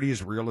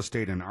securities, real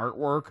estate, and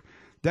artwork.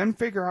 Then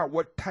figure out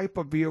what type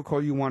of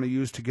vehicle you want to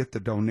use to get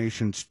the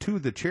donations to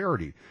the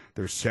charity.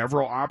 There's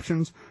several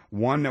options.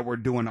 One that we're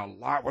doing a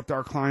lot with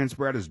our clients,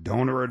 Brad, is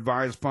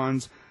donor-advised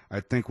funds. I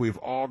think we've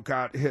all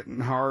got hitting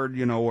hard,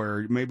 you know,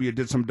 where maybe you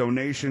did some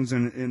donations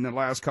in the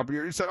last couple of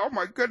years. You said, oh,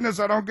 my goodness,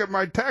 I don't get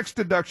my tax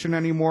deduction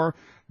anymore.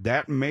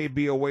 That may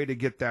be a way to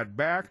get that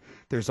back.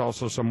 There's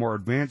also some more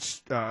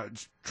advanced,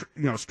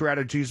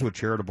 strategies with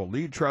charitable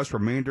lead trust,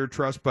 remainder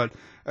trust. But,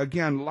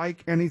 again,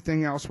 like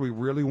anything else, we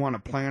really want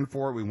to plan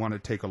for it. We want to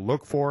take a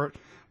look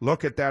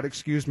at that,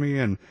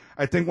 and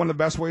I think one of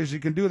the best ways you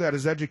can do that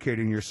is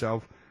educating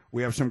yourself.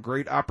 We have some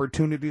great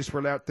opportunities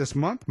for that this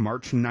month.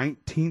 March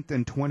 19th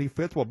and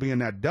 25th, we'll be in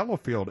that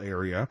Delafield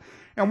area.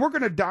 And we're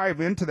going to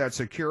dive into that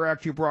Secure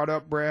Act you brought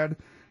up, Brad.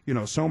 You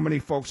know, so many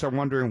folks are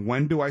wondering,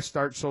 when do I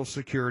start Social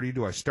Security?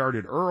 Do I start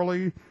it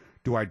early?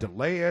 Do I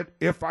delay it?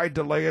 If I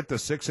delay it, the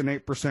 6 and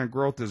 8%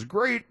 growth is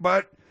great,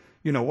 but,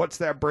 you know, what's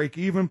that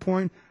break-even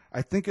point?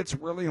 I think it's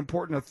really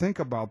important to think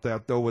about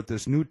that, though, with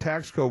this new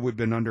tax code we've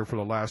been under for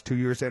the last 2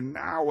 years, and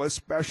now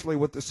especially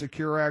with the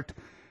Secure Act.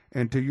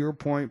 And to your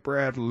point,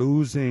 Brad,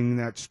 losing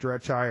that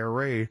stretch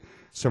IRA,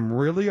 some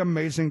really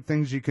amazing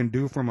things you can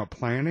do from a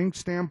planning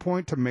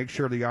standpoint to make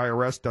sure the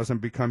IRS doesn't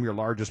become your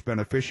largest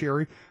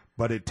beneficiary.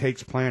 But it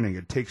takes planning.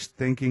 It takes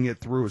thinking it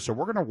through. So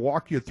we're going to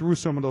walk you through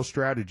some of those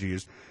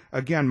strategies.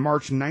 Again,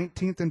 March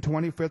 19th and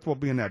 25th, we'll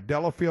be in that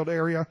Delafield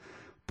area.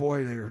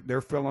 Boy, they're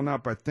filling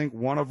up. I think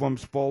one of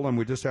them's full, and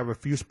we just have a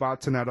few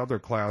spots in that other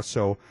class.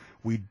 So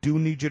we do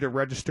need you to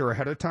register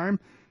ahead of time.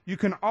 You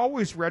can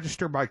always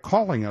register by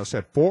calling us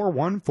at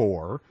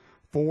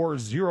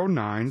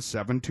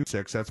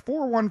 414-409-7226. That's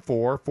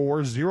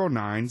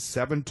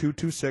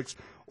 414-409-7226.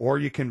 Or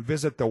you can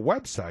visit the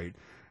website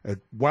at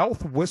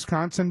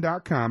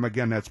wealthwisconsin.com.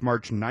 Again, that's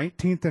March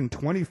 19th and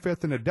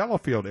 25th in the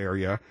Delafield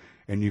area.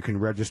 And you can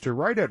register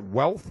right at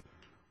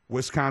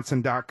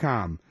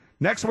Wisconsin.com.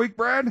 Next week,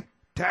 Brad,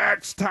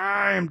 tax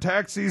time.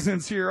 Tax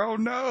season's here. Oh,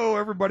 no,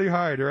 everybody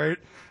hide, right?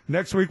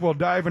 Next week, we'll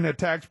dive into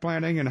tax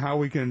planning and how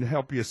we can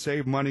help you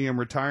save money in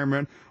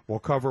retirement. We'll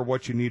cover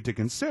what you need to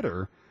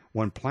consider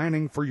when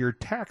planning for your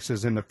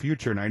taxes in the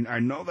future. And I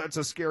know that's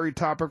a scary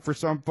topic for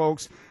some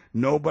folks.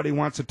 Nobody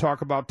wants to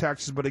talk about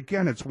taxes, but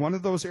again, it's one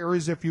of those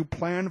areas, if you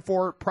plan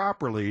for it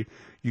properly,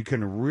 you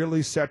can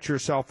really set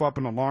yourself up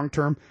in the long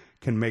term,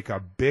 can make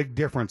a big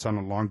difference on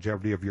the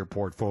longevity of your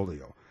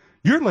portfolio.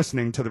 You're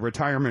listening to the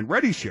Retirement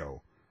Ready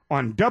Show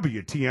on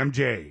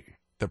WTMJ.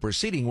 The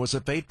proceeding was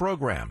a paid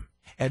program.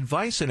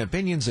 Advice and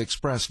opinions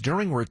expressed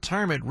during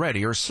Retirement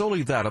Ready are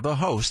solely that of the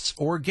hosts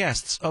or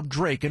guests of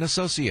Drake and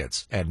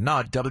Associates, and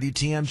not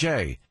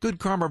WTMJ, Good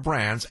Karma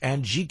Brands,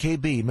 and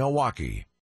GKB Milwaukee.